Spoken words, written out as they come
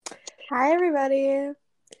Hi, everybody,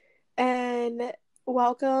 and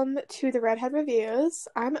welcome to the Redhead Reviews.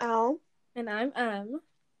 I'm Elle, And I'm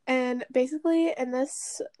and basically, in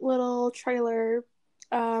this little trailer,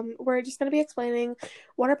 we're just going to be explaining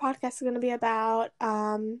what our podcast is going to be about,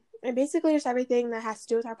 and basically just everything that has to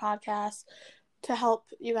do with our podcast to help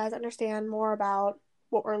you guys understand more about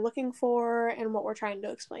what we're looking for and what we're trying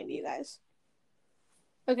to explain to you guys.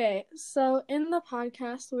 Okay, so in the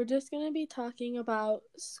podcast, we're just going to be talking about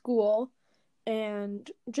school and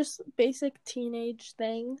just basic teenage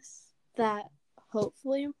things that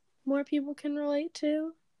hopefully more people can relate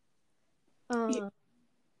to.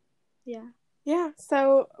 Yeah. Yeah,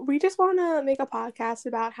 so we just want to make a podcast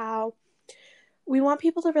about how we want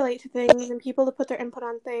people to relate to things and people to put their input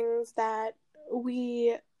on things that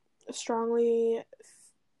we strongly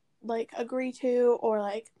agree to, or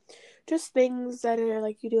just things that are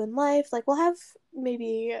you do in life. Like we'll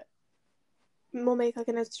make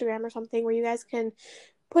an Instagram or something where you guys can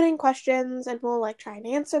put in questions and we'll try and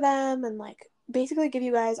answer them and basically give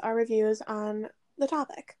you guys our reviews on the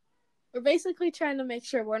topic. We're basically trying to make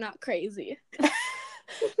sure we're not crazy.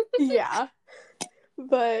 Yeah.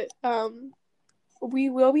 But we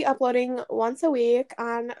will be uploading once a week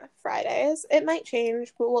on Fridays. It might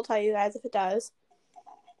change, but we'll tell you guys if it does.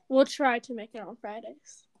 We'll try to make it on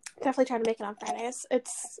Fridays. Definitely try to make it on Fridays.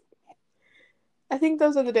 I think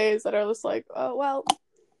those are the days that are just oh, well,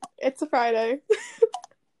 it's a Friday.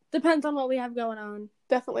 Depends on what we have going on.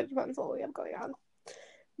 Definitely depends on what we have going on.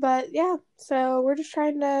 But yeah, so we're just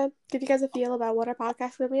trying to give you guys a feel about what our podcast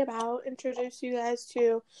is going to be about, introduce you guys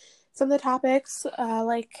to some of the topics.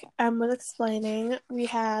 Like Em was explaining, we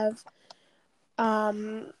have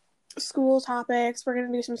school topics. We're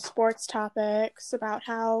going to do some sports topics about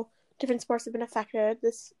how different sports have been affected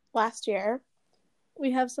this last year.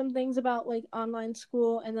 We have some things about online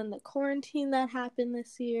school and then the quarantine that happened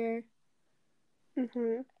this year.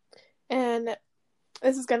 And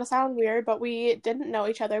this is going to sound weird, but we didn't know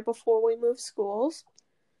each other before we moved schools.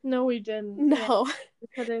 No, we didn't. No. Yeah,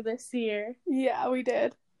 each other this year. Yeah, we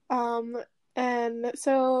did. And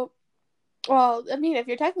so, well, I mean, if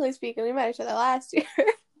you're technically speaking, we met each other last year.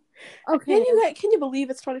 Okay. Can you believe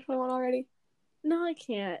it's 2021 already? No, I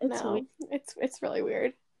can't. It's No, weird. it's really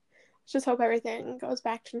weird. Just hope everything goes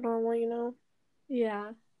back to normal.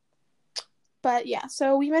 Yeah. But yeah,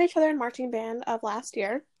 so we met each other in marching band of last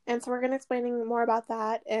year, and so we're going to explaining more about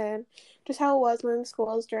that and just how it was moving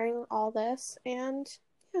schools during all this, and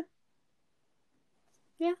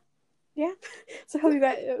yeah. So hope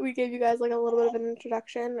we gave you guys a little bit of an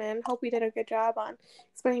introduction, and hope we did a good job on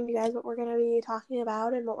explaining to you guys what we're going to be talking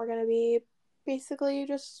about and what we're going to be basically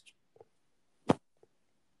just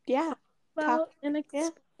And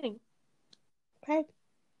exciting. Okay.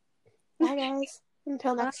 Bye guys.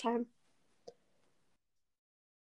 Until Bye. next time.